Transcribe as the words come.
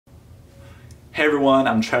Hey everyone,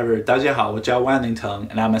 I'm Trevor. 大家好，我叫万宁腾,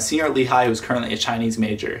 and I'm a senior at Lehigh who's currently a Chinese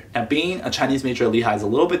major. Now, being a Chinese major at Lehigh is a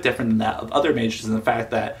little bit different than that of other majors in the fact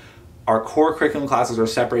that our core curriculum classes are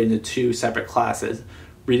separated into two separate classes,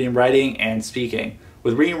 reading, writing, and speaking.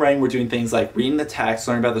 With reading and writing, we're doing things like reading the text,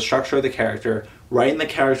 learning about the structure of the character, writing the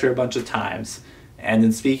character a bunch of times, and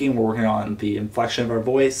in speaking, we're working on the inflection of our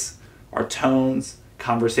voice, our tones,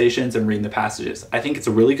 conversations, and reading the passages. I think it's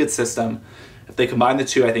a really good system. If they combine the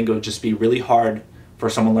two, I think it would just be really hard for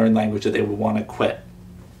someone to learn language that they would want to quit.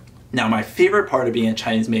 Now, my favorite part of being a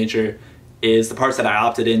Chinese major is the parts that I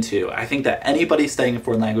opted into. I think that anybody studying a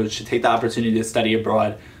foreign language should take the opportunity to study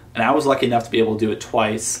abroad, and I was lucky enough to be able to do it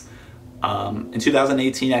twice. In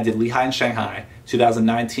 2018, I did Lehigh and Shanghai.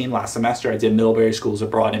 2019, last semester, I did Middlebury Schools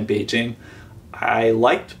Abroad in Beijing. I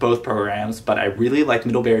liked both programs, but I really liked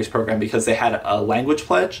Middlebury's program because they had a language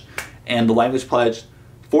pledge, and the language pledge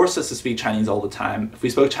forced us to speak Chinese all the time. If we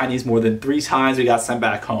spoke Chinese more than 3 times, we got sent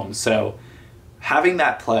back home. So having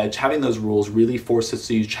that pledge, having those rules really forced us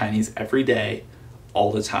to use Chinese every day, all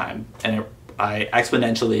the time, and I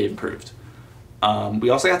exponentially improved. We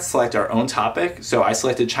also got to select our own topic, so I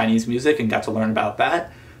selected Chinese music and got to learn about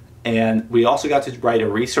that. And we also got to write a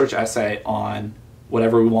research essay on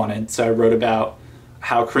whatever we wanted. So I wrote about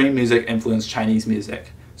how Korean music influenced Chinese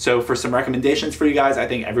music. So for some recommendations for you guys, I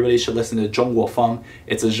think everybody should listen to Zhongguo Feng.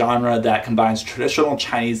 It's a genre that combines traditional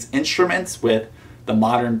Chinese instruments with the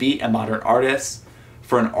modern beat and modern artists.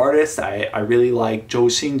 For an artist, I really like Zhou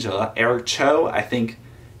Xingzhe, Eric Cho. I think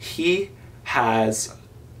he has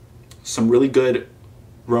some really good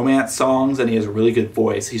romance songs and he has a really good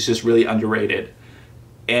voice. He's just really underrated.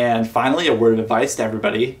 And finally, a word of advice to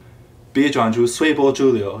everybody. 别专注随波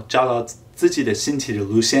逐流，找到自己的兴趣的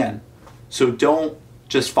路线. So don't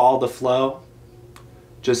just follow the flow.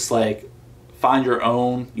 Just like find your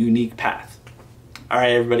own unique path.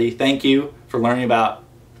 Alright everybody, thank you for learning about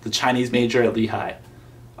the Chinese major at Lehigh.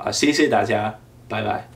 谢谢大家，拜拜。